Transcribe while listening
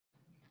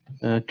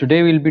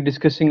Today we'll be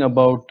discussing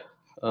about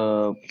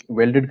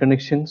welded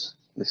connections,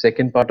 the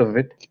second part of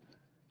it.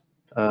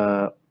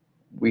 Uh,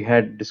 we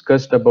had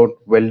discussed about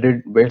weld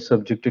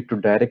subjected to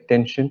direct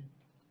tension,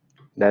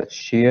 that's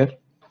shear.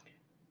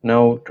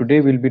 Now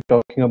today we'll be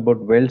talking about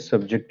weld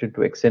subjected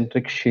to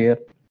eccentric shear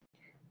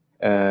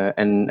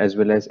and as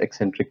well as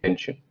eccentric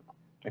tension.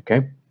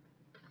 Okay.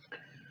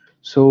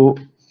 So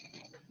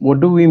what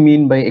do we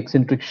mean by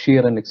eccentric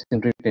shear and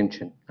eccentric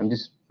tension? I'm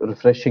just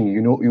refreshing.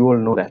 You all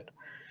know that.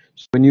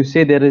 So when you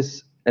say there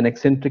is an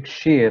eccentric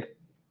shear,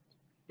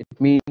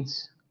 it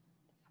means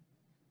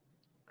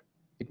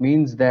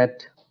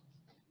that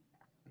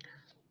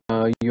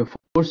your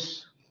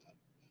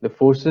the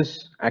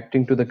forces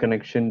acting to the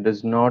connection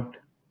does not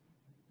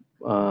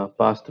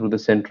pass through the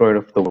centroid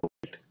of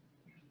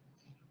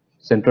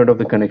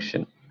the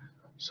connection.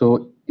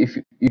 So if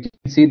you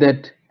can see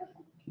that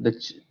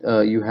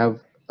you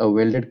have a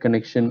welded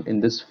connection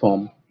in this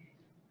form,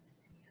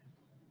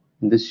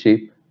 in this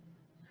shape,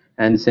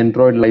 and the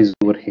centroid lies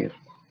over here.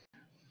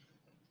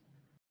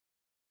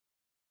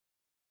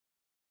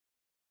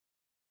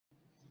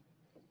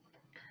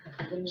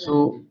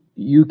 So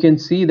you can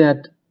see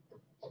that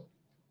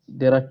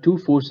there are two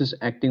forces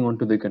acting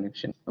onto the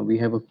connection. We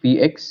have a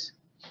Px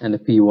and a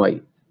Py.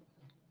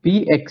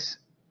 Px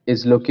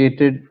is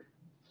located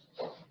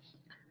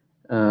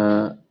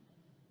uh,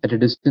 at a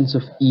distance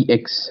of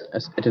Ex,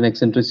 at an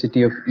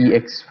eccentricity of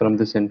Ex from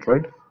the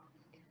centroid,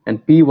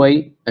 and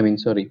Px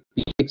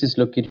is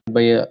located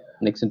by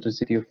an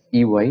eccentricity of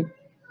Ey,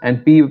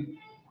 and Py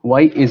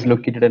is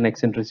located at an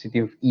eccentricity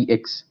of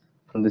Ex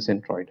from the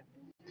centroid.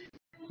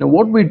 Now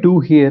what we do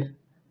here,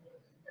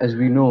 as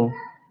we know,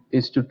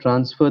 is to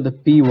transfer the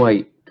Py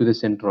to the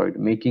centroid,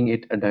 making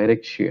it a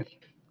direct shear.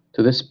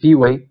 So this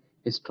Py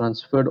is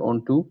transferred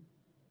onto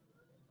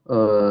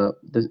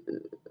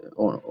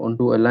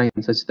onto a line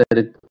such that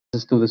it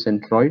passes through the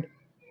centroid,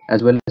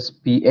 as well as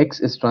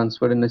Px is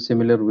transferred in a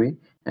similar way,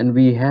 and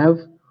we have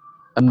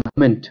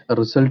a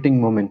resulting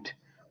moment,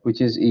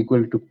 which is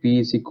equal to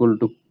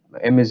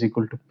m is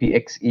equal to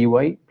Px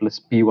plus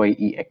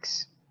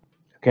Pyex.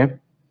 Okay.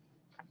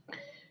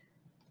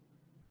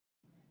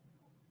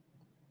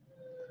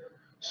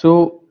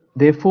 So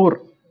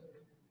therefore,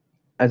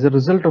 as a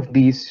result of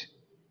these,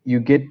 you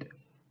get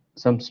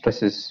some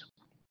stresses,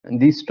 and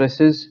these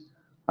stresses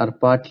are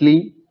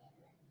partly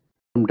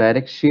from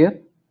direct shear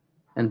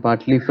and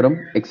partly from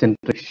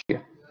eccentric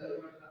shear.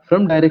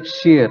 From direct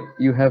shear,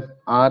 you have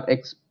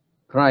Rx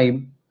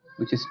prime,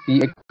 which is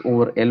Px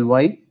over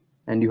Ly,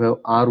 and you have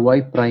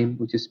Ry prime,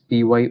 which is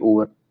Py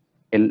over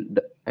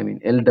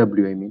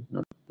Lw,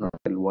 not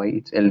Ly,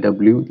 it's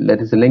Lw, that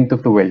is the length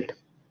of the weld.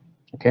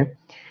 Okay.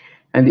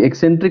 And the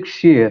eccentric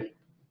shear,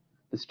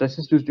 the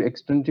stresses due to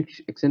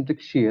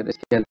eccentric shear is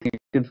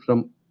calculated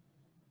from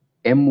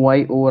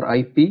My over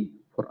Ip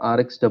for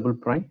Rx double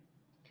prime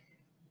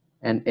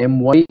and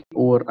My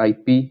over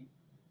Ip,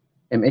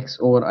 Mx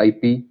over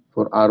Ip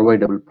for Ry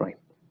double prime.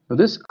 Now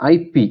this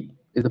Ip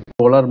is the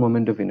polar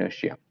moment of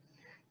inertia.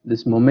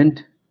 This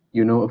moment,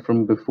 you know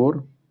from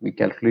before, we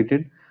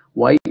calculated.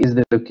 Y is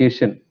the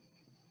location,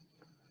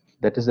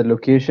 that is the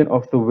location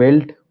of the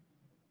weld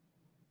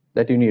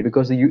that you need,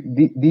 because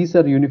these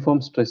are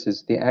uniform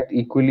stresses. They act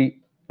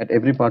equally at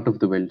every part of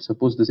the weld.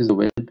 Suppose this is a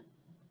weld.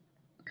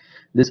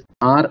 This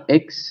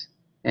Rx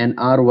and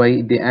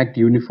Ry, they act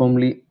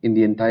uniformly in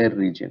the entire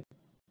region,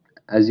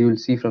 as you will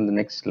see from the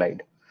next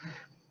slide.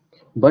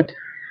 But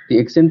the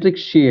eccentric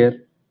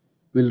shear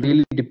will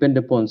really depend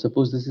upon,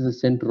 suppose this is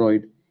a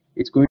centroid,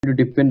 it's going to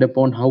depend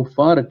upon how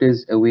far it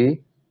is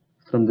away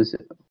from the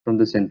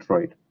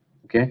centroid.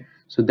 Okay,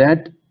 so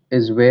that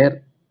is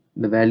where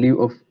the value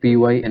of Py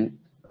and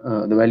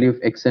the value of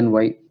X and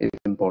Y is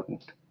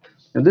important.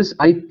 Now this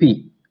Ip,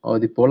 or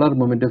the polar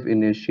moment of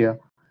inertia,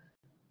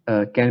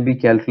 can be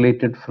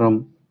calculated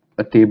from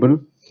a table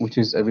which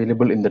is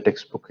available in the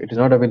textbook. It is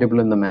not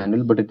available in the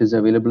manual, but it is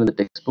available in the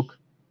textbook.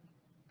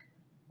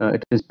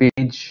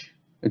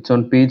 It's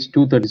on page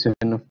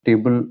 237 of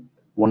table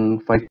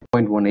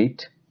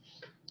 5.18,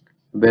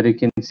 where you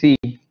can see,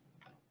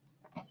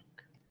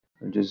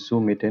 I'll just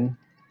zoom it in.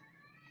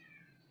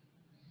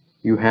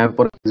 You have,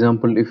 for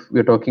example, if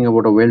we're talking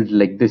about a weld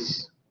like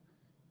this,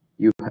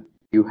 you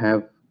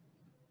have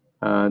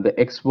the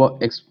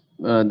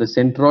the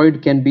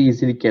centroid can be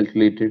easily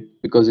calculated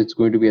because it's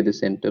going to be at the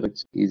center.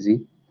 It's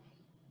easy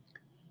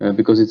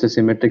because it's a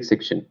symmetric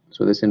section.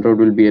 So the centroid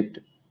will be at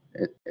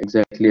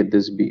exactly at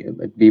this B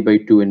by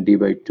 2 and D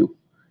by 2,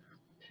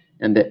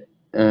 and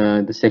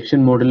the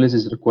section modulus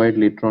is required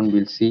later on,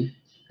 we'll see,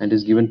 and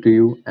is given to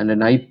you. And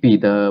an Ip,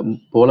 the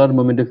polar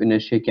moment of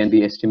inertia, can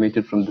be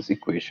estimated from this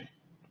equation,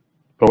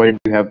 provided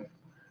you have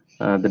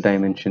the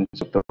dimensions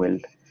of the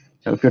weld.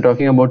 Now, if you're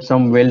talking about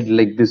some weld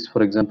like this,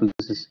 for example,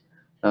 this is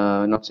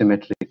not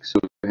symmetric, so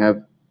you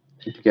have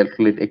to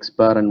calculate X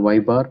bar and Y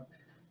bar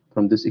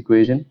from this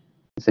equation.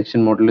 The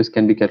section modulus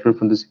can be calculated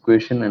from this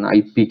equation, and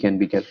Ip can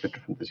be calculated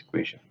from this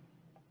equation.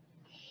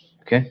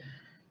 Okay.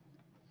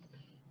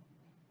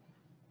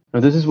 Now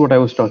this is what I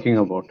was talking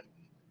about.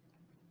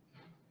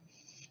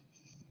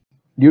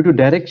 Due to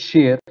direct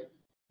shear,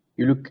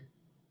 you look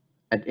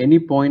at any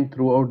point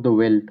throughout the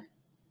weld,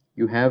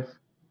 you have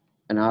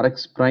an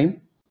Rx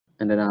prime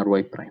and an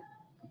Ry prime.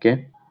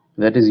 Okay,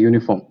 that is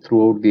uniform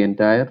throughout the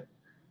entire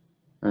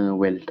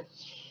weld.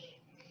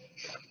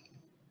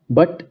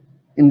 But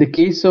in the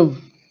case of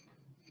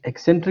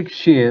eccentric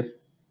shear,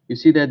 you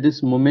see that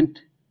this moment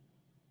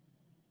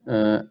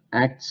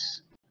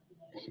acts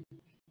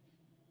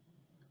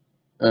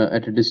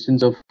at a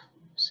distance of,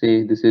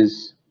 say, this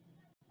is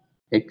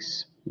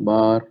x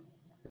bar,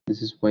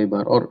 this is y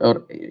bar,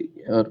 or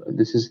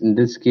this is, in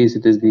this case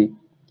it is the,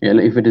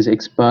 if it is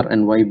x bar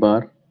and y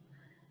bar,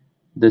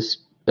 this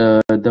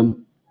the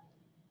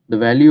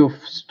value of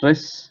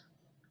stress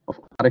of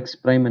Rx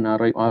prime and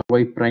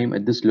Ry prime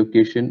at this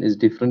location is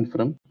different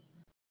from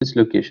this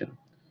location.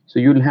 So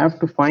you'll have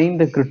to find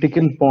the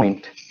critical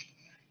point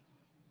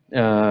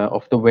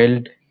of the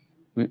weld,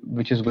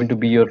 which is going to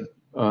be your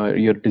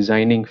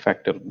designing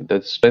factor,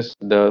 the stress,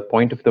 the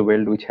point of the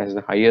weld which has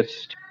the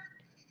highest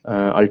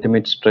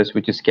ultimate stress,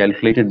 which is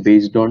calculated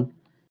based on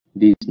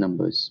these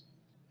numbers.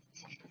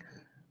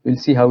 We'll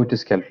see how it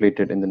is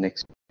calculated in the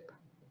next.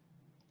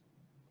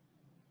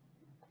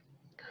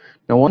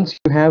 Now, once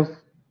you have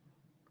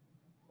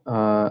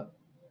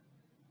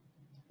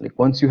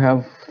once you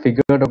have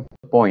figured out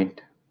the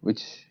point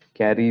which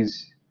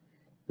carries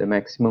the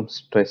maximum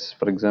stress,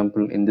 for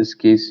example, in this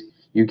case,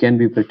 you can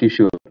be pretty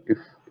sure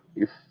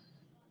if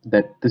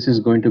that this is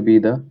going to be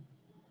uh,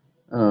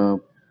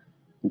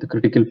 the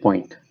critical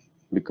point,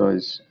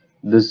 because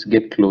this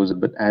get closer,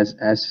 but as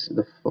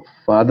the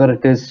farther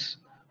it is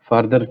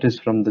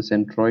from the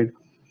centroid,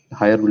 the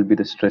higher will be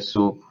the stress.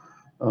 So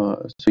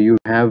so you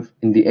have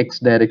in the x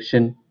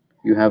direction,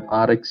 you have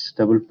Rx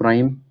double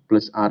prime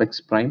plus Rx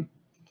prime,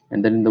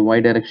 and then in the y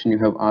direction you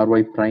have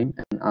Ry prime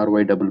and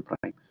Ry double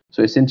prime.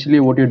 So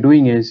essentially what you're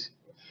doing is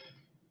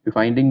you're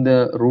finding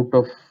the root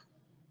of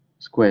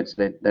squares,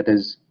 that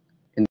is,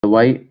 in the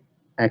y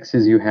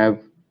axis you have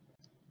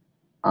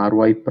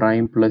Ry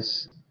prime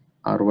plus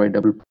Ry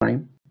double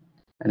prime,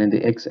 and in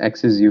the x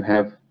axis you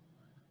have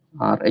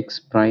Rx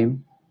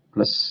prime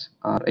plus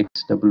Rx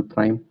double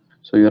prime.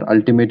 So your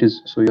ultimate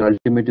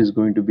is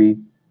going to be,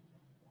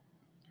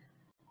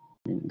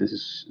 this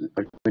is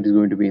ultimate is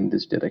going to be in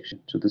this direction.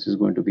 So this is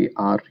going to be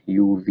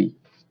RUV.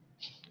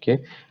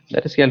 Okay,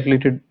 that is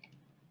calculated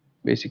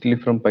basically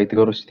from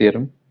Pythagoras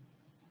theorem.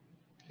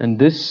 And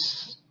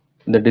this,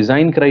 the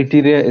design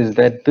criteria is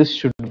that this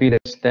should be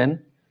less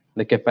than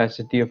the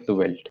capacity of the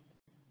weld.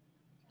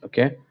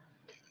 Okay,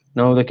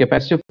 now the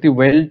capacity of the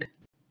weld,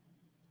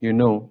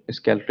 is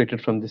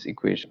calculated from this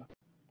equation.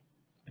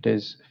 It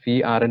is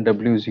phi R and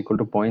W is equal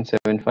to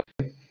 0.75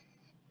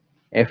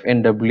 F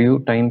and W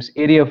times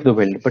area of the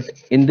weld. But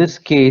in this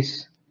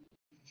case,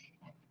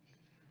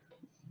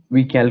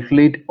 we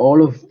calculate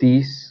all of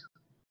these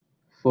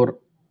for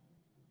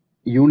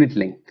unit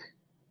length.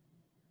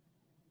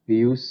 We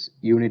use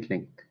unit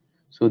length.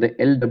 So the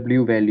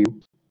LW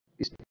value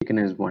is taken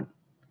as 1.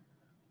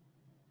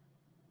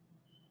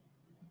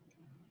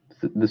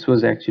 So this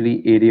was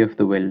actually area of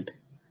the weld,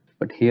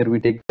 but here we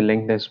take the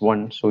length as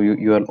 1. So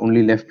you are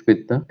only left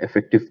with the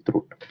effective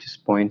throat, which is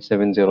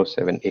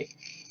 0.707 A.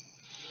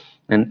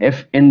 And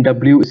F and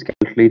W is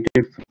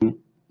calculated from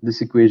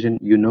this equation,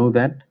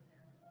 that.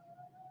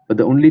 But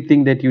the only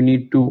thing that you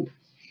need to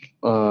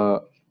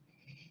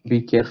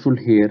be careful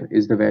here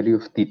is the value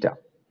of theta.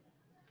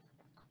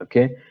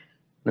 Okay,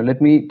 now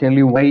let me tell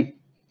you why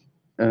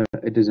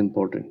it is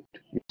important.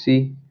 You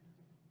see,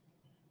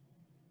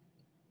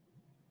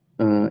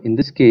 in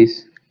this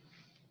case,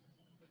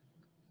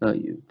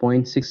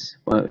 0.6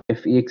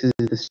 Fex is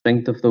the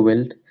strength of the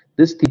weld.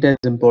 This theta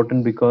is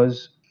important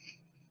because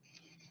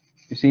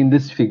you see in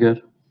this figure,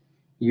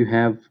 you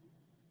have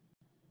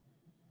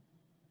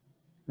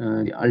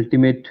the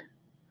ultimate,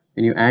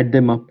 when you add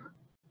them up,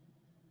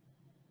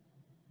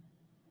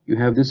 you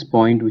have this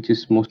point which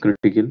is most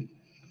critical,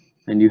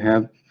 and you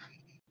have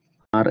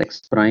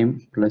Rx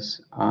prime plus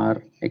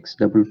Rx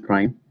double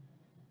prime,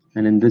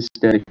 and in this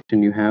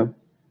direction you have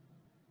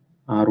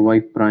Ry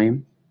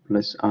prime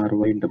plus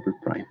Ry double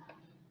prime,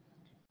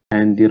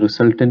 and the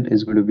resultant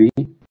is going to be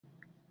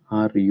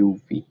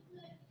RUV.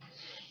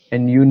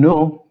 And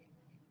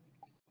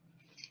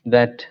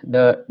that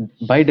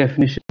by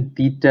definition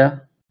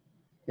theta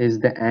is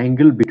the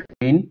angle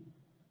between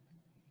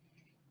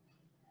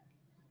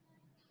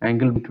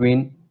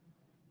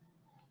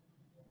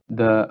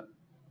the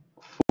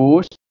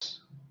force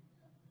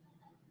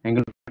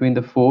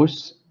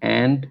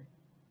and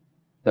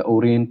the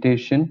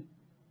orientation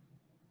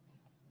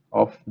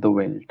of the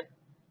weld.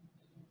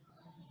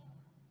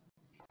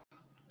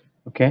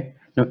 Okay,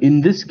 now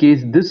in this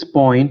case, this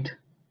point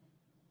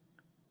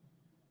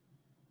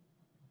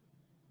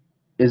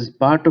is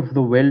part of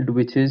the weld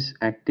which is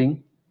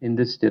acting in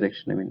this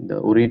direction. I mean, the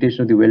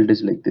orientation of the weld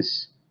is like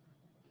this,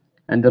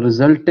 and the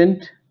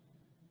resultant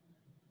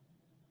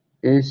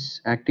is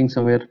acting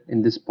somewhere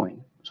in this point.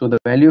 So the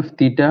value of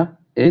theta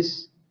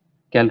is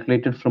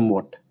calculated from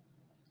what?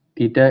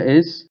 Theta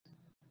is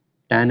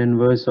tan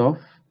inverse of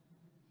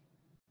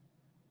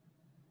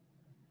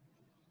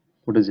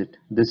what is it?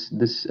 This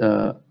is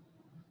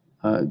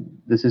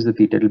the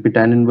theta. It will be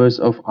tan inverse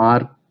of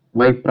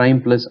ry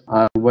prime plus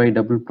ry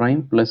double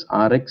prime plus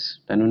rx,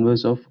 tan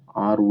inverse of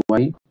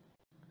ry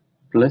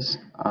plus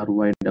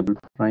ry double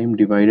prime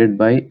divided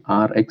by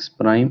rx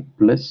prime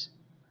plus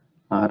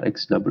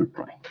rx double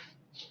prime.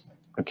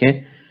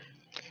 Okay.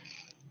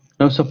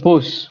 Now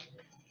suppose,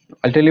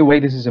 I'll tell you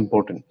why this is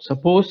important.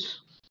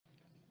 Suppose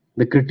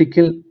the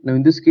critical, now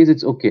in this case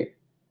it's okay.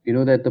 You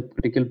know that the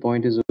critical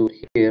point is over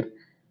here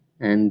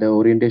and the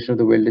orientation of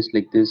the weld is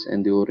like this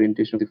and the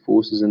orientation of the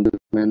force is in this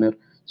manner.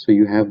 So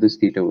you have this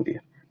theta over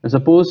here. Now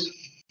suppose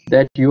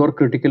that your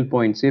critical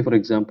point, say for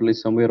example,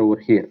 is somewhere over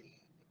here.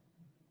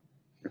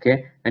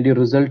 Okay, and your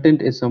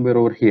resultant is somewhere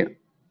over here.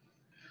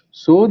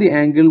 So the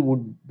angle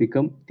would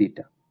become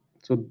theta.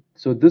 So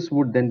this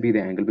would then be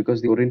the angle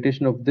because the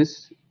orientation of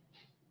this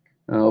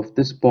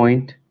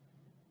point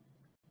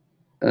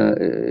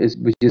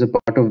which is a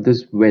part of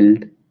this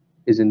weld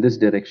is in this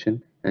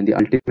direction, and the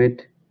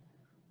ultimate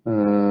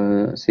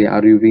say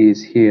RUV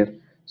is here,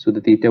 so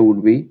the theta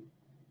would be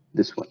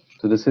this one.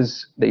 So this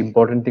is the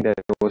important thing that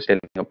I was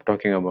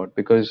talking about,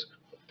 because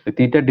the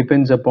theta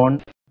depends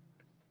upon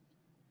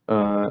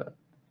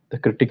the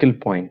critical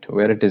point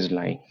where it is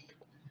lying.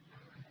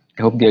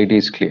 I hope the idea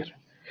is clear.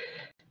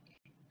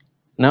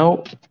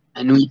 Now,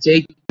 and we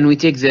take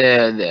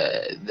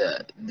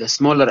the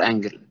smaller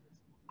angle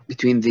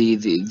between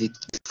the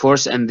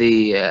force and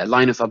the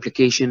line of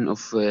application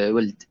of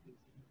weld.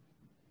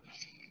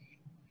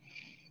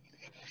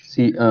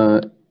 see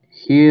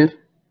here,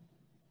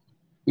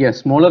 yeah,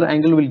 smaller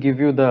angle will give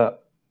you the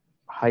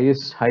higher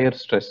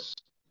stress.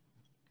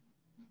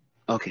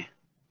 Okay.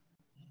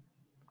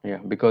 Yeah,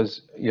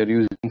 because you're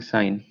using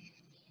sine.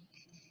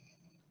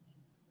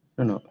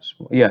 No,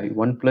 yeah,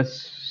 1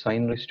 plus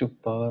sine raised to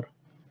power.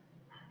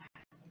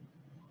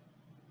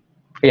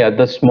 Yeah,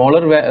 the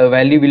smaller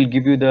value will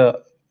give you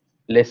the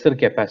lesser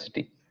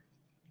capacity,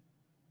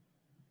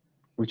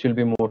 which will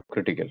be more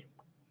critical.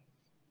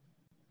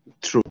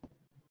 True.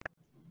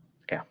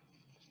 Yeah.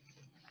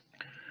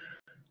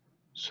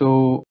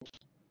 So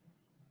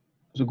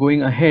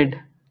going ahead,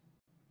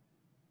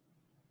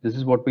 this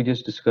is what we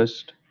just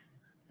discussed,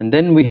 and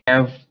then we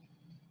have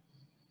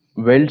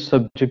weld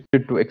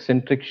subjected to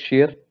eccentric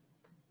shear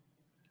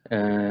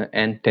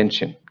and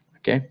tension.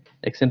 Okay,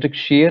 eccentric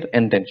shear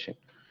and tension.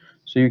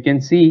 So you can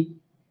see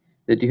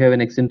that you have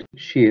an eccentric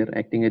shear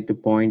acting at the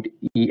point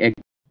EX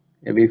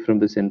away from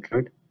the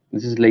centroid.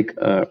 This is like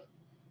a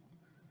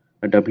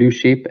W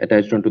shape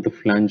attached onto the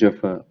flange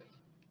of a,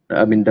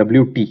 I mean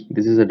WT.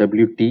 This is a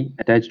WT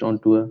attached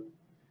onto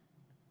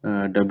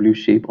a W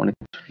shape on its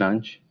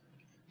flange,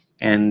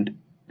 and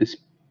this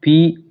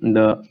P,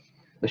 the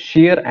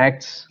shear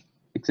acts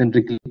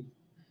eccentrically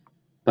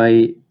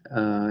by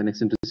an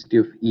eccentricity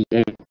of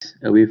EX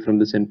away from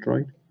the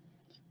centroid,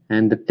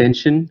 and the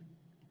tension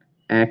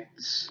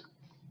acts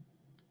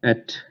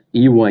at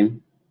EY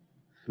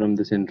from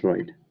the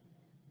centroid.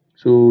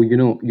 So you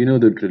know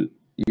the drill.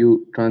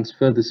 You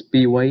transfer this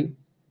PY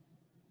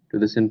to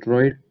the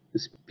centroid,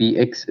 this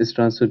PX is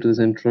transferred to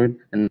the centroid,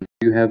 and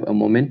you have a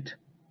moment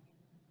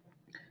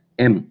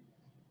M.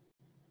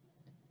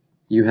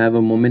 You have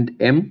a moment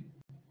M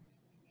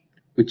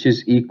which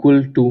is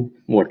equal to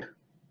what?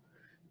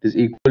 It is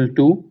equal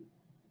to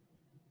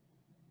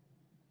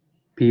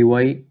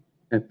PY,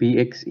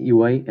 PX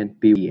EY and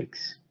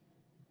PEX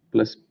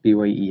plus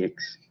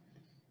PYEX.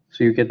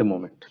 So you get the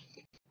moment.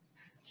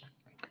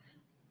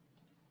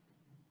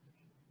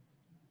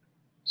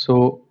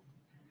 So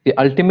the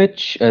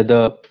ultimate,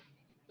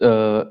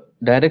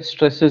 direct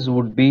stresses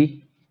would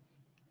be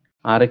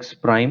Rx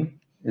prime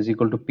is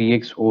equal to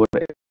Px over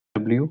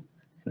Lw,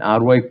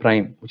 and Ry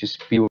prime, which is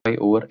Py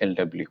over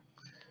Lw.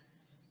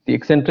 The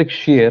eccentric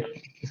shear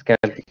is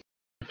calculated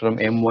from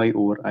My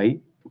over I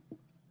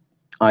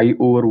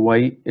over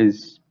Y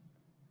is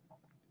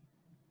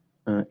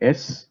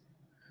S.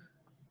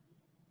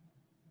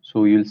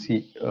 So you'll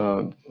see,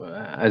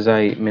 as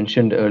I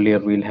mentioned earlier,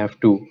 we'll have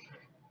to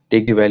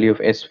take the value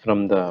of S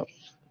from the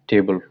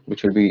table,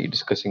 which we'll be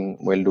discussing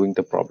while doing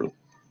the problem.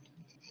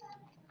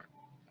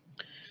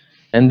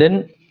 And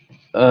then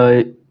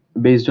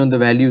based on the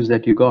values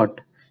that you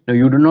got, now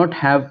you do not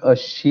have a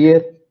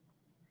shear,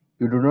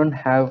 you do not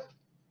have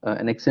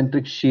an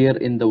eccentric shear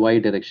in the Y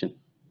direction.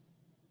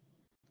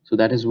 So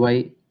that is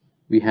why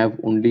we have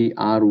only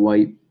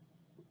Ry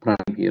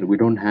prime here. We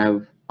don't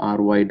have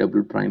Ry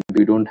double prime.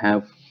 We don't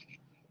have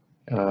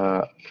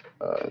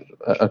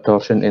a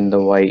torsion in the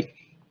Y.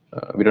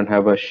 We don't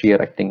have a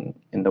shear acting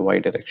in the Y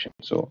direction.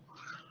 So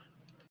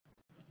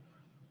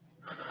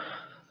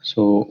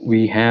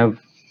we have,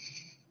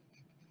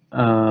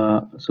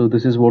 so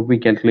this is what we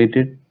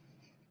calculated.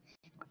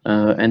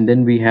 And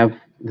then we have,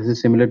 this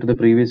is similar to the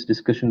previous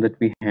discussion that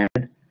we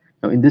had.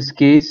 Now in this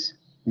case,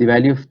 the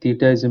value of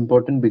theta is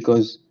important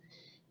because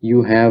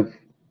you have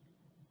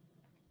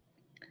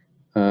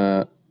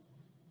a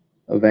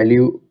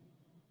value,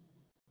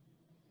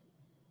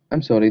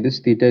 I'm sorry, this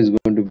theta is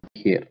going to be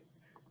here.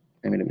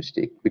 I made a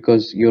mistake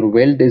because your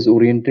weld is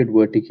oriented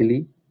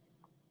vertically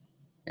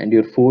and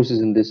your force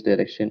is in this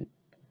direction.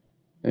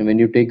 And when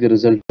you take the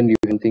resultant, you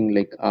have something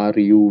like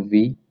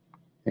RUV,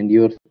 and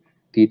your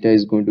theta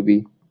is going to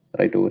be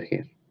right over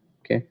here.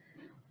 Okay,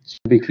 it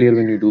should be clear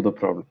when you do the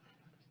problem.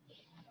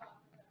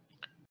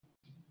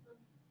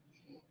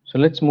 So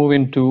let's move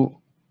into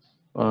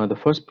the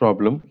first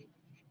problem.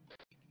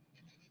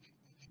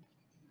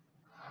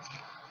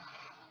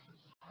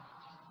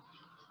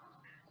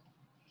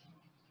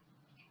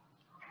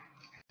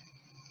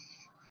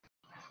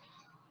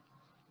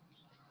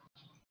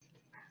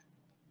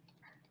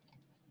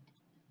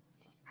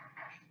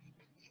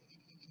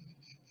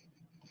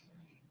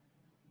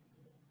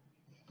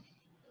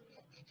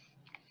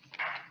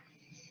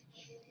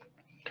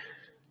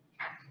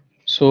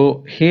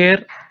 So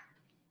here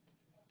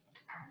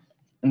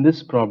in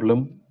this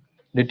problem,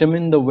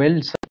 determine the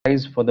weld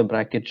size for the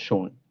bracket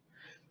shown.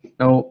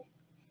 Now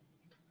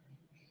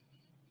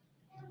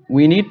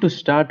we need to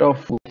start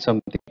off with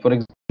something. For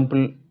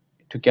example,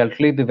 to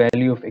calculate the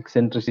value of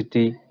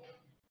eccentricity,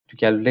 to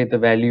calculate the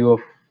value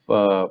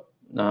of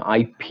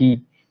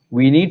IP,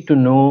 we need to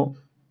know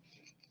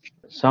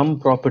some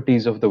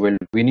properties of the weld.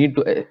 We need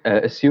to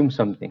assume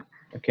something.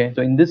 Okay,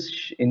 so in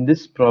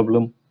this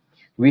problem,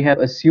 we have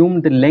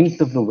assumed the length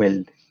of the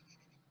weld,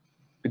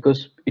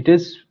 because it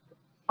is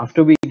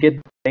after we get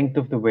the length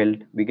of the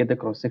weld, we get the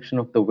cross section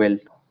of the weld,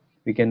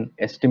 we can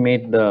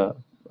estimate the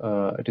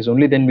it is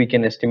only then we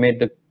can estimate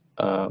the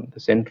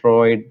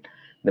centroid,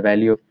 the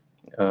value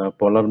of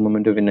polar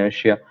moment of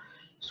inertia.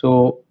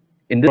 So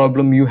in this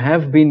problem, you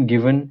have been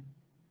given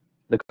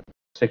the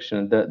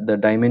section, the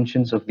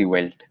dimensions of the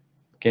weld,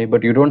 okay,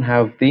 but you don't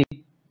have the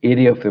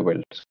area of the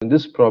weld. So in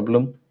this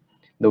problem,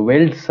 the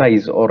weld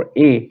size, or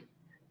A,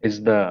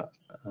 is the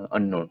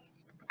unknown.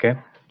 Okay,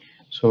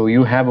 so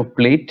you have a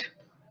plate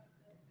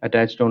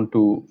attached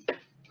onto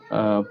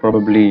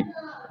probably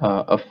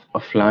a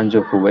flange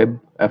of a web,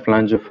 a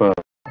flange of a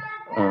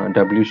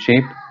W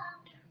shape,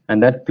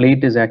 and that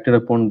plate is acted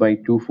upon by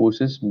two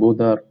forces. Both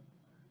are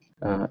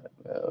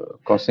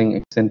causing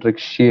eccentric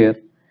shear.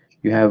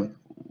 You have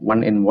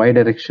one in Y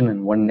direction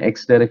and one in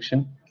X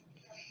direction,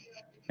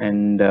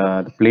 and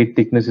the plate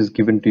thickness is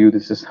given to you.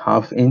 This is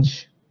 1/2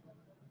 inch.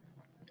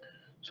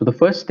 So the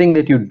first thing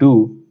that you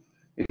do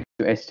is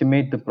to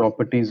estimate the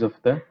properties of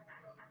the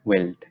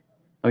weld.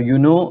 Now you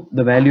know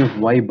the value of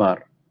Y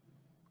bar.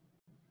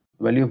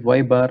 The value of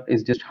Y bar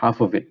is just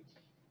half of it,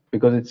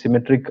 because it's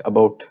symmetric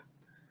about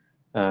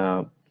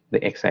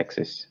the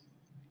X-axis.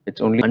 It's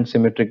only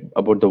unsymmetric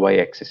about the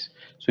Y-axis.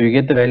 So you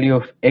get the value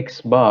of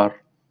X bar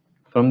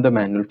from the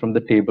manual, from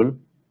the table,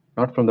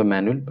 not from the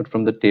manual, but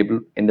from the table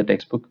in the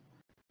textbook,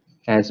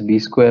 as B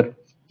square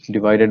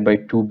divided by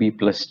 2B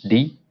plus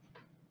D.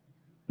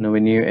 Now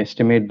when you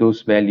estimate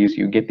those values,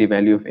 you get the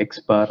value of X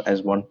bar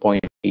as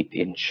 1.8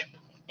 inch.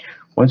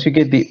 Once you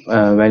get the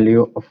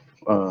value of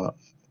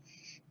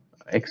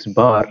X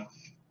bar,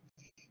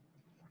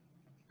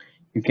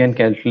 you can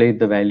calculate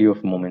the value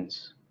of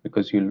moments,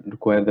 because you'll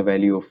require the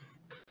value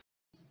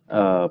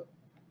of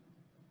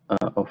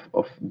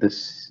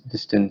this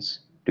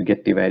distance to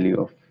get the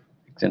value of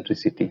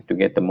eccentricity, to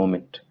get the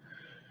moment.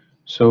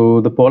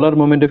 So the polar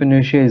moment of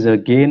inertia is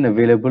again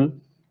available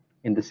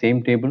in the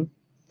same table.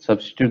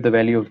 Substitute the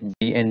value of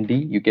B and D,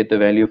 you get the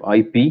value of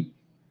IP.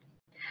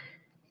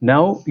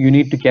 Now you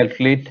need to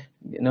calculate.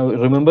 Now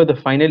remember, the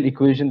final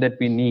equation that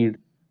we need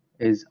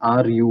is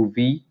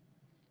RUV.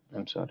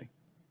 I'm sorry.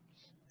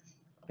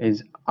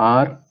 Is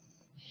R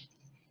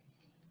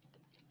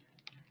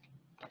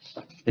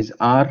is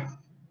R.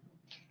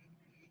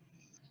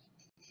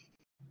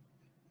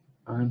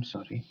 I'm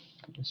sorry.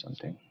 There's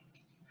something.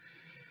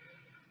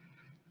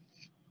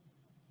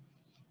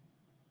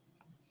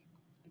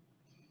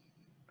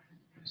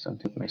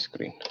 Something with my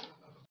screen.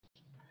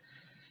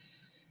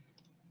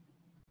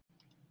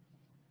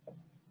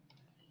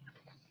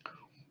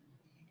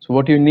 So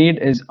what you need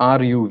is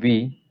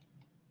RUV,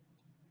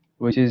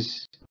 which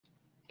is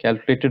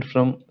calculated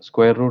from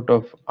square root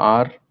of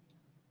R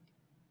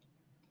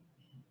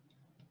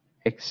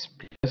x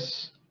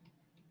plus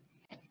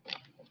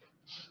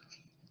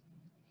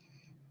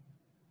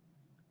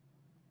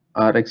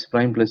Rx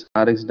prime plus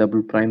Rx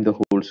double prime the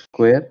whole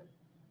square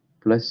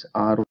plus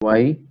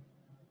Ry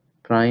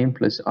prime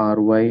plus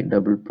Ry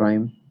double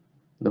prime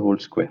the whole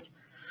square.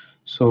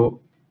 So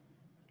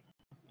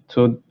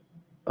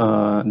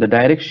the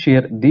direct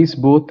shear, these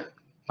both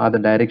are the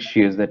direct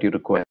shears that you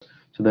require.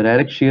 So the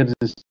direct shears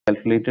is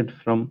calculated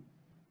from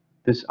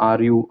this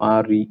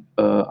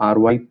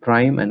Ry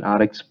prime and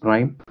Rx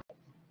prime.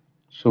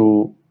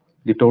 So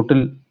the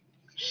total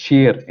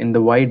shear in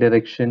the Y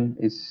direction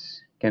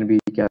can be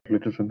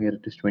calculated from here.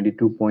 It is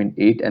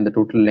 22.8, and the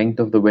total length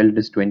of the weld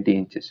is 20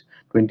 inches.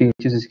 20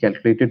 inches is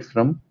calculated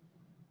from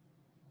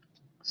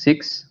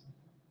 6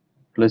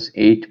 plus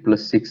 8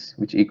 plus 6,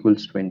 which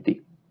equals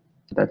 20.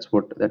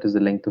 That is the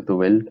length of the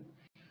weld.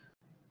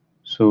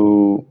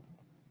 So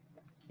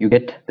you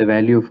get the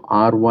value of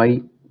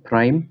Ry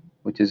prime,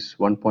 which is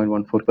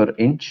 1.14 per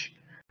inch,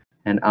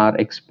 and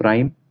Rx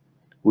prime,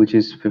 which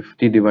is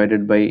 50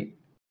 divided by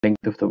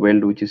length of the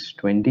weld, which is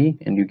 20,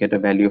 and you get a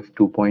value of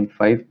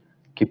 2.5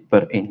 kip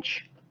per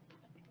inch.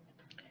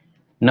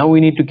 Now we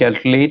need to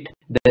calculate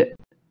the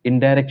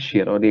indirect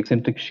shear or the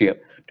eccentric shear.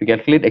 To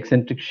calculate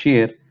eccentric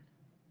shear,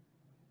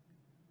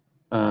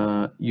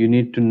 you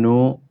need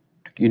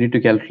to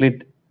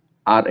calculate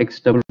Rx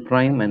double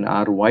prime and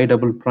Ry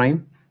double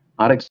prime.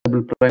 Rx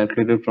double prime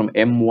calculated from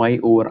My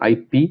over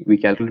Ip. We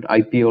calculate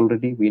Ip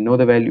already. We know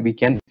the value. We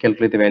can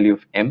calculate the value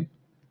of M.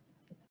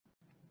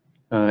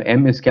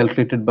 M is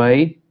calculated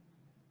by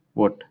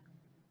what?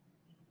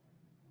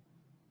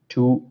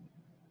 2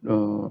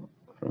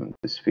 from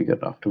this figure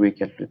after we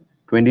calculate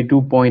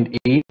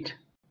 22.8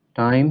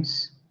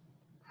 times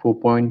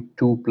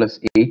 4.2 plus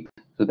 8,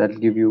 so that will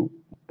give you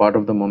part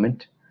of the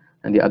moment,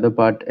 and the other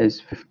part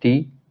is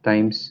 50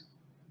 times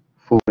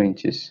 4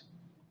 inches.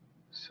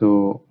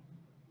 So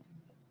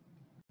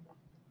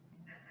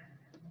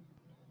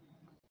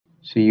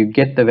you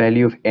get the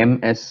value of M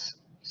as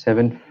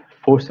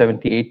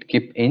 478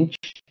 kip inch,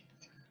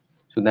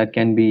 so that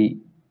can be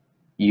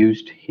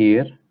used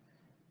here.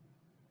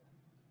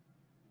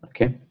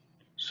 Okay,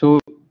 so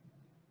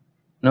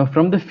now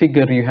from the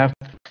figure you have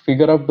to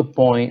figure out the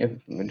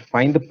point,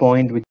 find the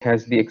point which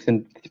has the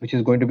which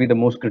is going to be the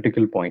most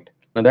critical point.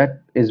 Now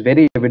that is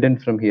very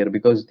evident from here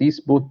because these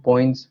both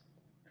points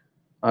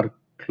are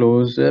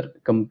closer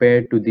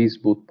compared to these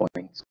both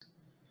points.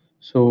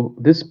 So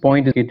this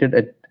point is located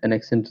at an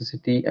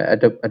eccentricity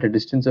at a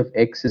distance of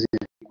x is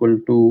equal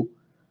to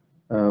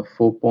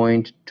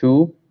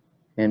 4.2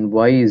 and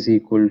y is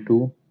equal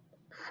to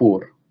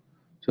 4.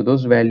 So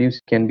those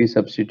values can be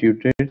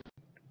substituted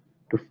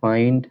to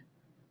find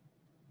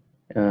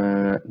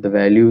the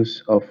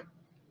values of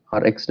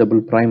Rx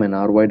double prime and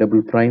Ry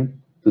double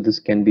prime. So this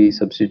can be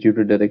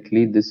substituted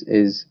directly. This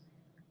is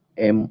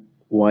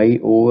My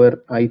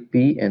over Ip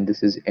and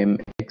this is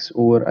Mx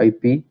over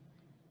Ip.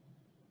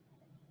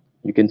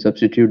 You can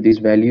substitute these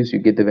values, you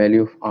get the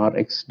value of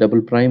Rx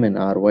double prime and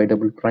Ry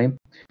double prime.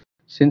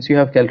 Since you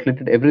have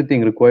calculated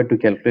everything required to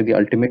calculate the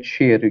ultimate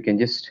shear, you can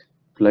just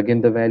plug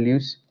in the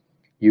values.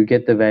 You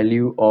get the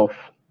value of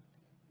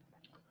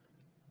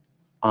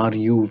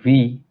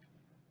RUV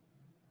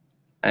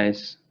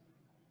as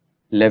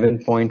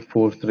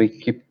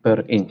 11.43 kip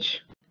per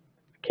inch,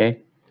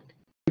 okay,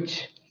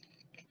 which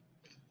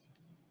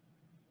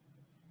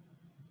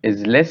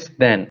is less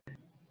than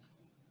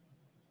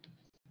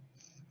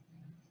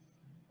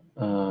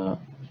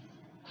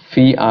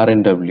phi R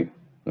and W.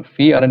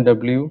 Phi R and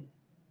W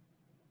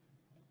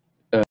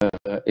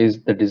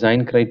is the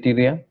design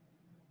criteria.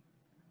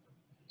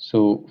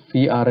 So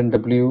phi R and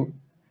W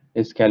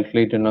is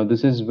calculated. Now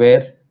this is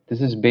where this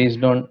is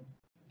based on,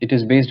 it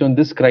is based on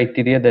this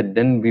criteria that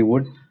then we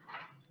would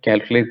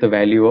calculate the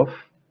value of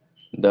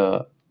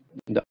the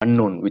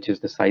unknown, which is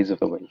the size of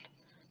the weld.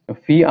 Now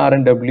phi R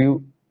and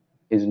W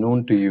is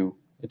known to you.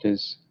 It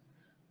is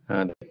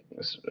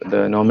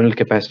the nominal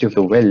capacity of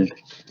the weld.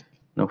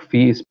 Now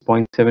phi is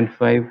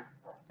 0.75.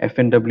 F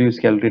and W is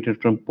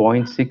calculated from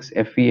 0.6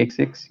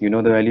 FEXX. You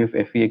know the value of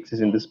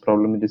FEXX in this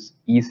problem. It is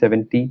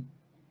E70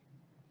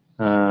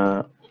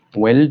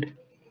 weld,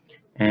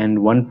 and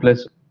 1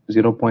 plus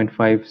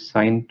 0.5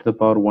 sine to the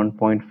power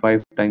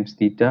 1.5 times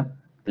theta.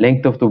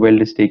 Length of the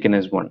weld is taken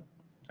as 1.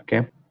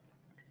 Okay,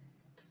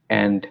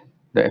 and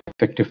the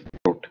effective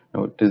float.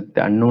 Now it is,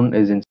 the unknown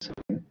is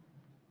inside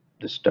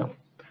this term.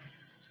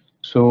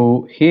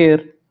 So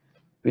here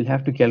we'll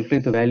have to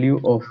calculate the value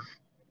of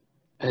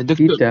Doctor,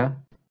 theta.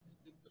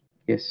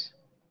 Yes.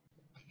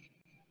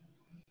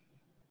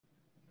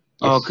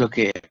 Yes.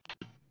 okay.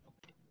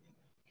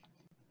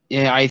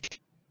 Yeah, I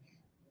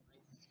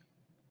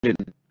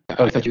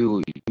thought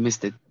you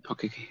missed it.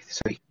 Okay,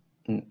 sorry.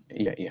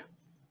 Yeah.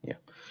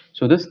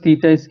 So this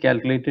theta is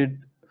calculated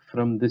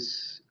from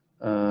this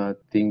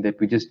thing that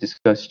we just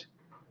discussed,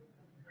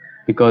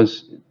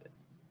 because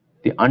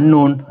the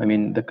unknown, I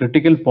mean the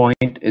critical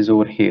point is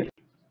over here.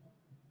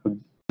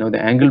 Now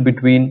the angle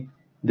between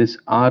this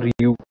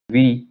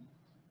RUV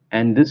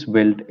and this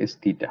weld is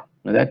theta.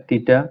 Now that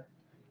theta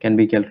can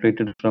be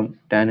calculated from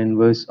tan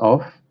inverse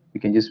of, we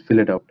can just fill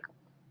it out.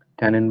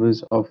 Tan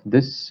inverse of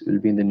this will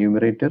be in the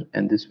numerator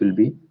and this will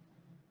be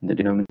in the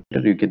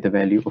denominator. You get the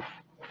value of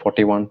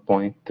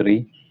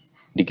 41.3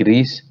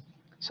 degrees.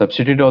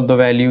 Substitute all the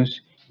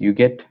values, you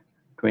get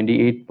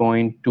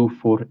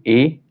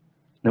 28.24a.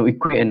 Now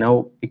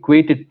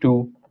equate it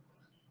to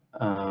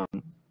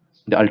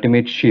the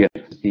ultimate shear,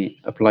 the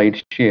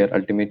applied shear,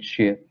 ultimate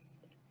shear,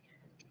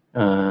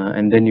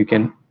 and then you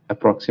can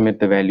approximate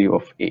the value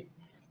of a.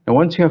 Now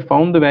once you have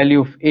found the value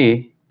of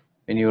a,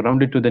 when you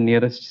round it to the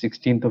nearest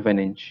 16th of an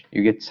inch,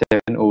 you get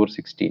 7 over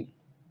 16.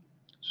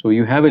 So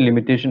you have a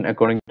limitation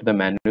according to the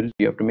manual.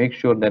 You have to make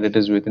sure that it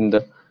is within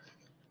the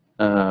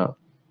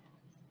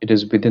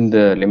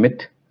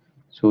limit.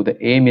 So the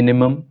a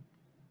minimum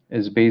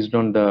is based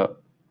on the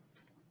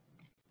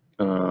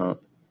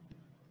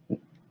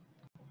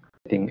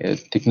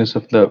thickness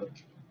of the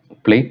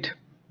plate,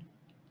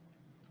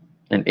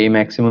 and a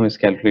maximum is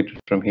calculated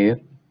from here.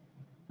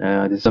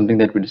 This is something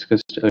that we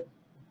discussed earlier.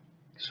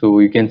 So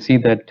you can see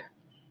that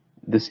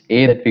this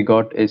A that we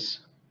got is,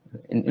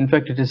 in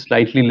fact, it is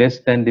slightly less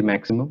than the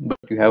maximum, but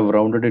you have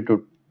rounded it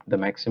to the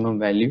maximum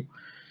value.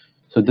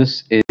 So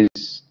this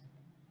is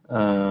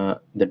the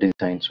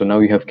design. So now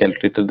we have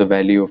calculated the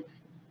value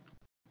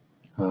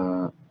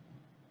of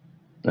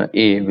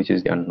A, which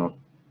is the unknown.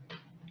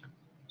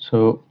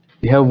 So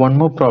we have one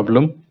more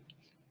problem.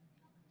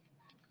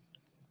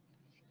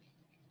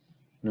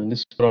 In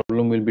this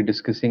problem, we'll be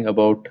discussing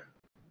about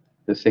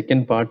the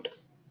second part,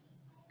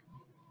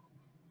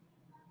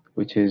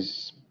 which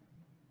is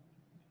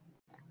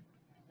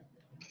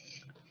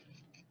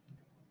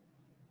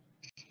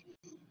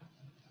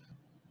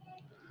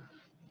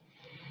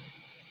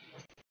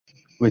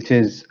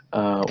These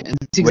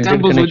welded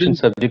examples we connection don't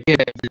subject.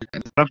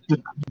 the rupture.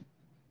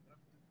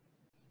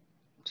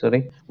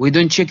 Sorry. We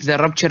don't check the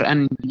rupture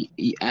and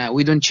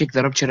we don't check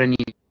the rupture and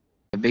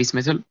base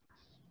metal.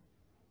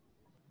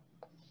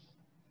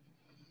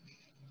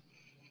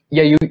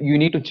 Yeah, you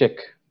need to check.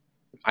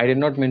 I did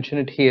not mention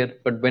it here,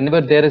 but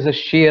whenever there is a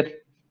shear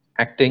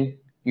acting,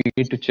 you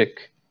need to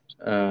check.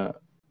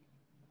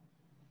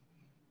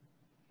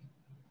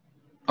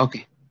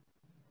 Okay.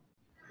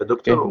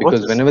 Doctor, Okay, what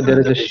because is whenever there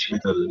is the a base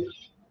metal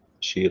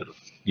shear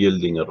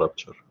yielding a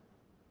rupture?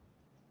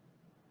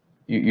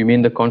 you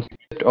mean the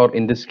concept, or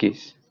in this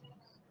case?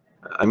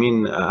 I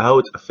mean, how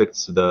it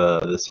affects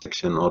the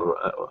section, or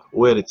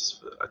where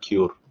it's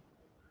occur?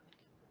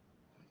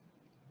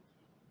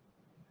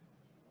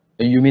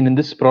 You mean in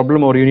this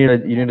problem, or you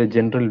need a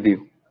general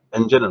view?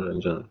 In general,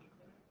 in general.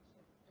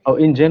 Oh,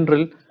 in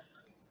general,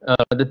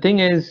 the thing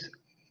is,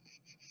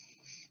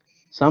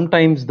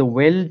 sometimes the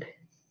weld,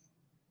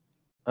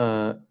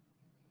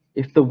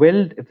 if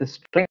the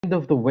strength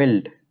of the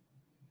weld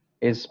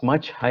is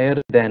much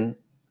higher than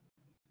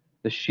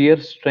the shear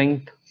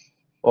strength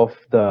of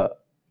the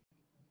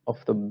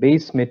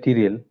base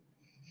material,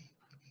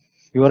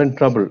 you are in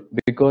trouble,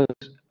 because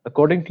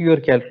according to your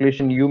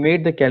calculation, you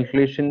made the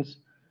calculations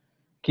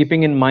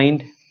keeping in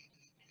mind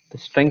the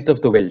strength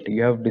of the weld.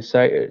 You have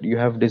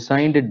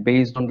designed it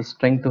based on the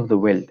strength of the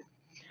weld.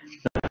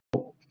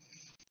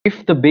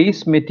 If the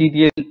base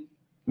material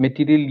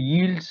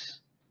yields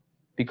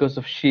because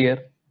of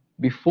shear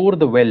before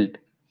the weld,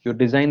 your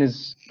design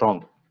is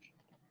wrong.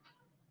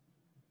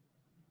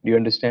 Do you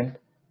understand?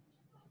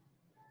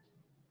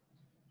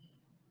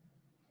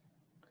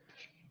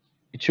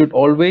 It should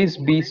always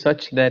be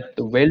such that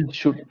the weld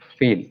should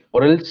fail,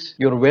 or else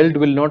your weld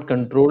will not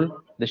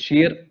control the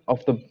shear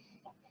of the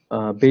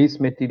base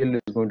material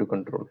is going to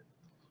control.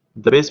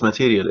 The base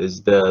material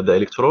is the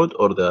electrode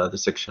or the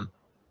section?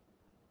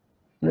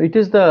 No, it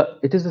is the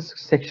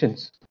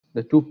sections,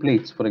 the two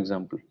plates, for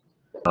example.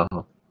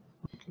 Uh-huh.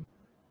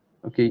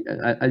 Okay,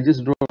 I'll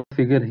just draw a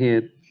figure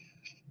here.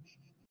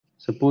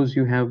 Suppose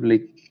you have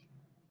like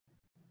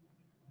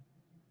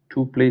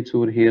two plates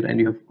over here, and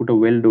you have put a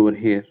weld over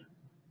here.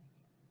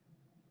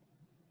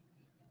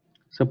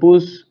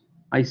 Suppose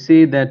I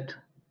say that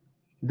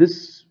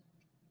this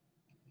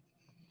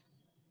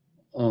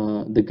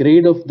the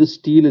grade of the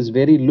steel is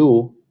very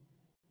low.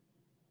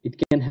 It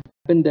can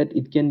happen that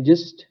it can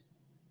just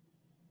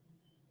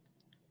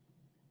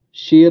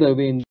shear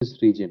away in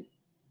this region.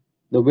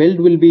 The weld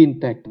will be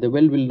intact, the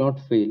weld will not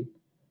fail,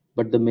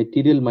 but the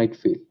material might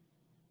fail.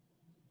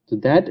 So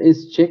that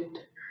is checked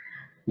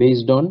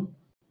based on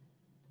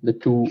the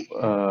two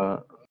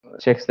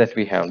checks that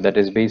we have, that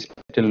is base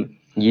metal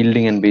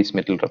yielding and base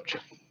metal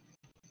rupture.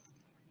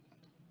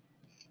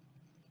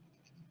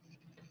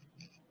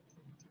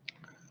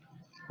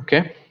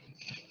 Okay,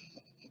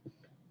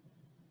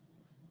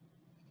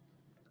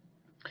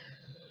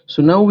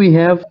 so now we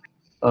have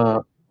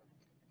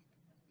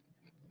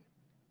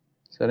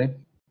sorry.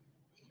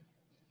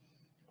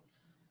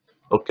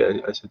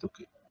 Okay, I said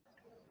okay.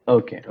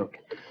 Okay.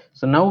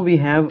 So now we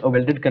have a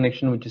welded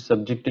connection which is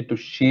subjected to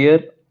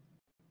shear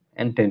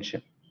and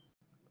tension.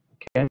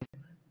 Okay,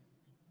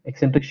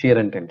 eccentric shear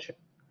and tension.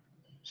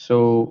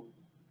 So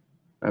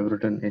I've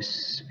written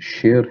S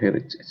shear here.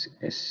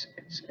 It's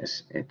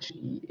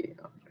SHEAR,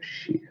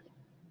 shear.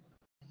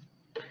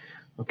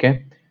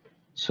 Okay,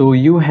 so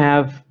you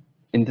have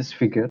in this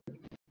figure,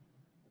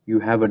 you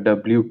have a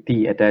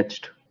WT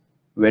attached,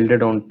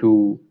 welded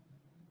onto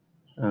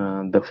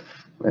the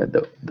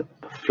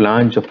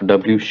flange of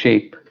W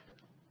shape,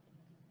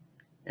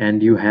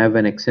 and you have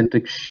an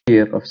eccentric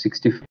shear of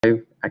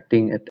 65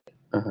 acting at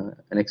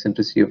an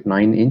eccentricity of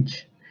 9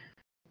 inch,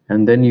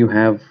 and then you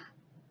have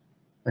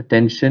a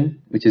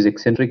tension which is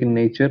eccentric in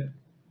nature,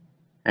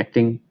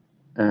 acting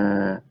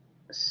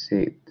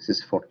say this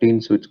is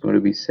 14, so it's going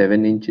to be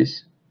 7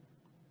 inches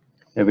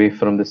away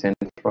from the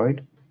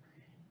centroid.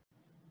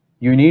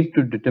 You need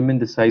to determine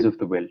the size of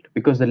the weld,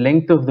 because the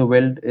length of the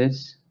weld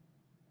is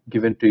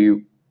given to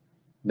you.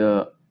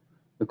 The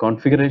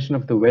configuration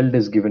of the weld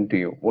is given to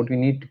you. What you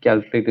need to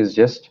calculate is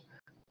just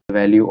the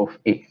value of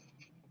A.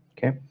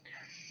 Okay,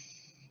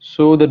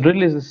 so the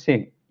drill is the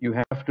same. You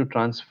have to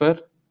transfer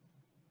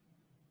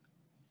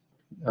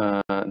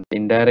the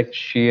indirect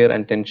shear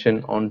and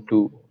tension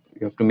onto,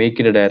 you have to make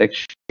it a direct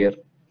shear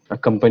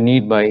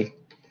accompanied by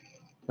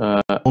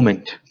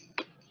moment.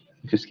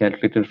 which is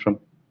calculated from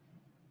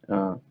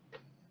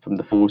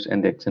the force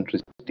and the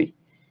eccentricity.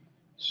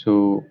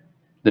 So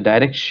the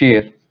direct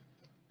shear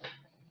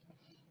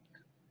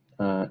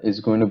is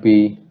going to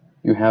be,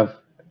 you have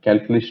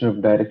calculation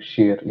of direct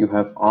shear, you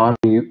have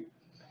RUY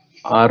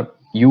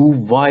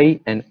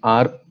and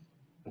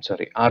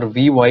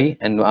RVY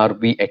and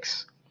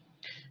RVX.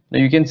 Now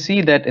you can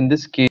see that in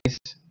this case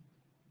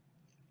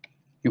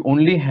you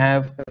only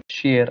have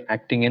shear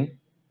acting in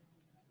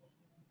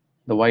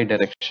the Y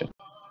direction.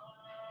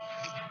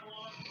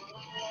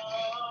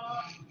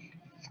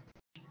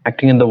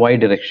 Acting in the Y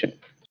direction.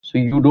 So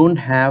you don't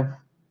have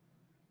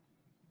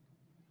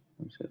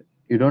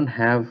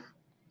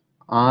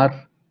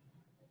R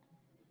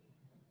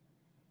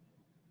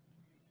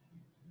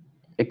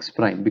X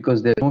prime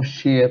because there's no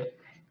shear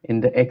in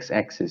the X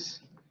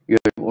axis. You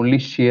have only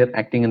shear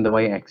acting in the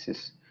Y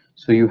axis.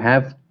 So you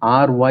have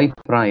RY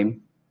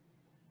prime,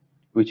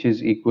 which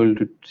is equal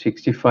to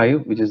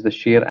 65, which is the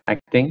shear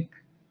acting,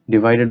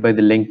 divided by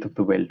the length of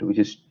the weld, which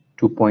is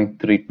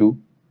 2.32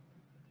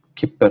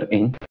 kip per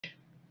inch.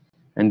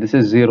 And this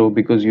is 0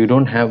 because you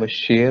don't have a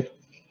shear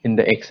in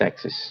the X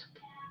axis.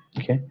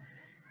 Okay.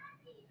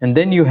 And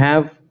then you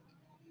have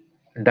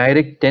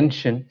direct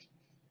tension,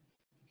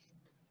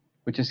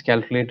 which is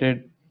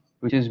calculated,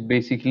 which is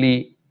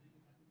basically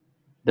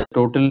the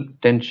total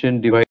tension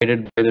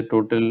divided by the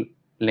total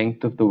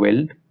length of the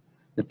weld.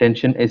 The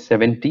tension is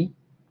 70.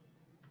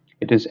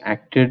 It is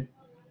acted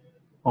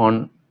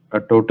on a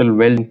total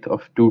weld length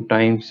of 2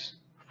 times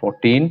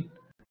 14.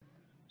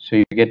 So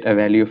you get a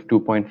value of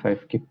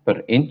 2.5 kip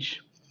per inch.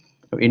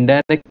 So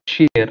indirect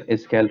shear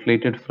is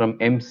calculated from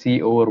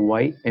MC over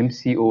Y,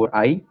 MC over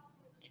I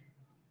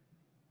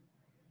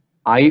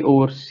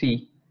over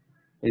C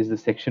is the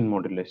section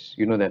modulus.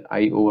 You know that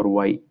I over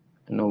Y.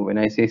 Now when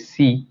I say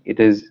C, it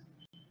is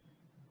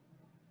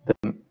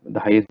the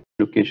highest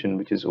location,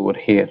 which is over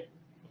here.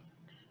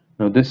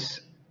 Now this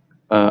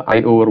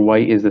I over Y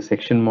is the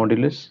section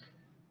modulus.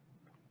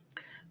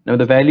 Now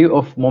the value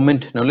of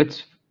moment, now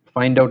let's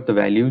find out the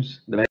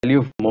values. The value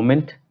of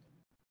moment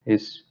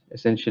is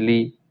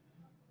essentially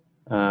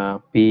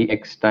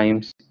Px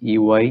times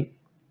Ey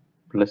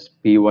plus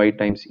Py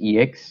times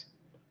Ex.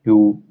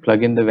 You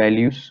plug in the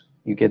values,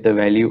 you get the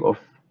value of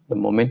the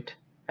moment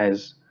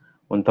as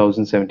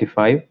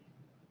 1075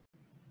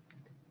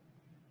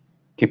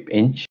 kip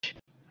inch.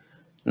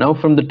 Now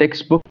from the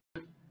textbook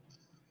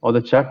or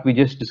the chart we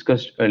just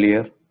discussed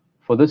earlier,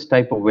 for this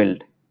type of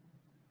weld,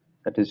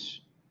 that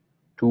is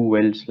 2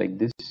 welds like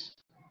this,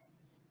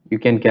 you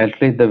can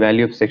calculate the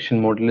value of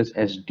section modulus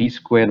as d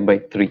square by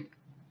 3.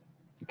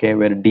 Okay,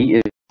 where d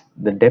is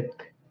the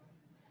depth,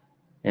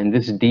 and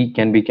this d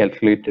can be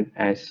calculated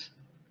as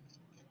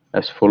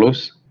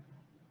follows.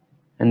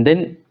 And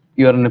then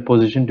you are in a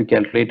position to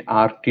calculate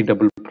RT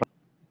double prime.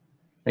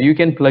 Now you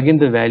can plug in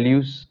the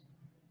values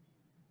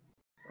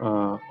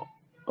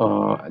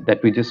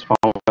that we just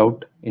found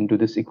out into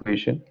this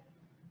equation.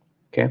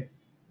 Okay,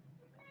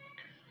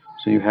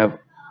 so you have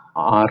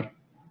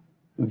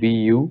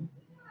RVU,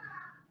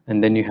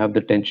 and then you have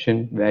the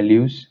tension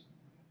values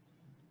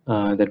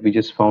that we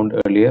just found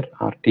earlier,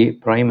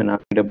 RT prime and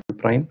RT double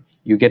prime.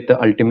 You get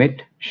the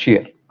ultimate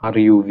shear,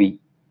 RUV.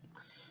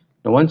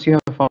 Now once you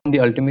have found the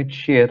ultimate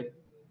shear,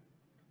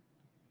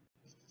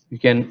 you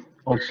can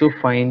also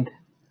find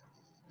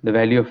the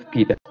value of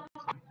theta,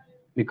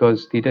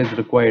 because theta is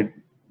required,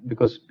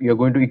 because you're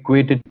going to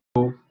equate it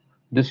to,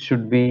 this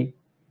should be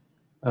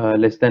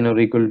less than or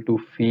equal to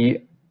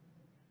phi,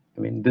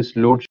 this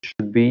load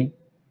should be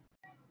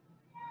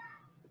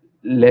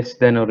less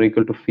than or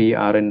equal to phi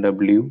R and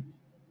W.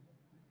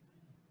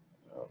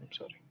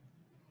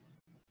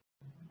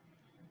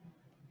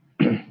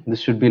 This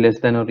should be less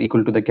than or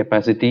equal to the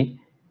capacity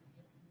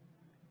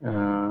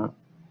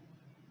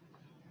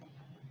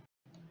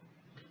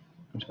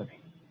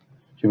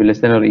should be less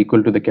than or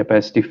equal to the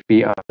capacity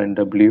phi R and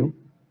W.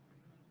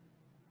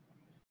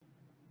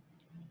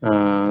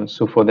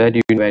 So for that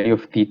you need value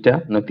of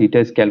theta. Now theta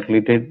is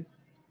calculated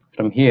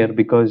from here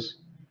because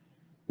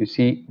you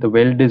see the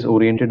weld is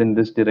oriented in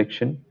this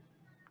direction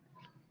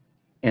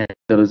and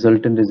the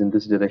resultant is in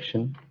this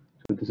direction.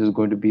 So this is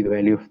going to be the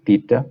value of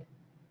theta.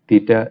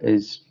 Theta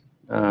is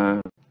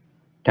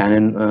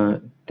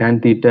tan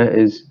theta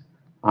is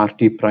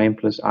RT prime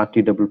plus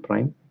RT double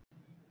prime,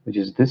 which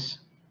is this,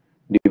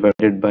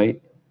 divided by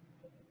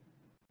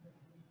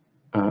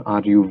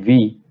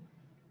RUV.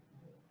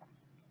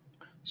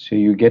 So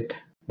you get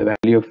the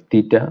value of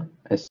theta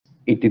as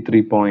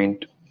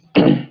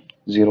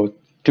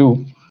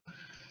 83.02.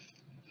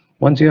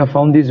 Once you have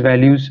found these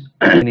values,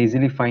 you can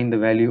easily find the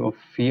value of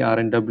phi R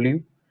and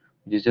W,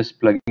 which is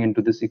just plugging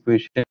into this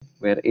equation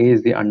where A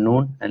is the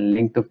unknown and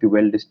length of the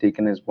weld is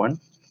taken as 1.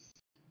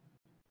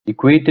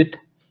 Equate it,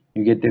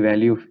 you get the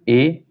value of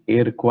A.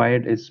 A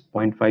required is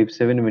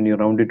 0.57. When you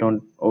round it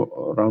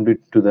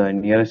to the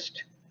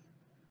nearest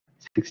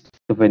 16th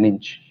of an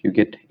inch, you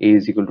get A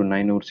is equal to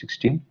 9 over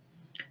 16.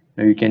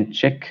 Now you can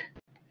check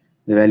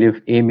the value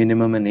of A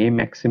minimum and A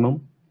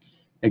maximum.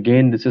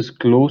 Again, this is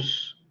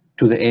close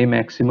to the A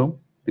maximum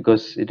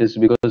because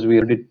we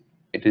already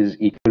it is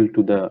equal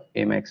to the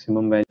A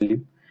maximum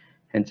value,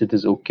 hence it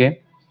is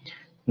okay.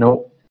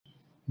 Now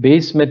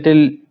base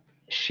metal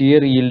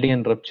shear, yielding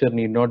and rupture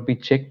need not be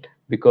checked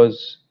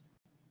because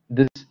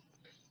this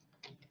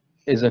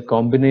is a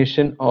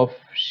combination of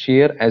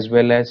shear as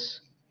well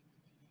as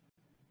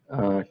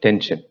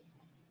tension.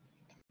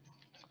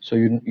 So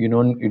you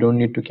don't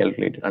need to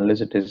calculate it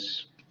unless it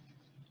is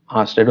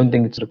asked. I don't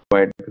think it's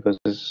required because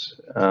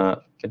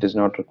it is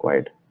not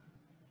required,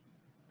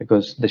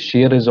 because the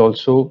shear is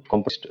also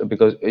composed,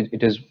 because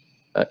it is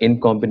in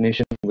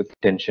combination with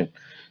tension.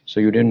 So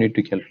you don't need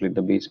to calculate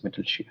the base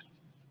metal shear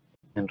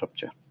and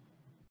rupture.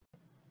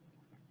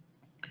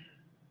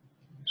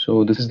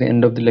 So this is the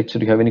end of the lecture.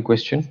 Do you have any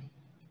question?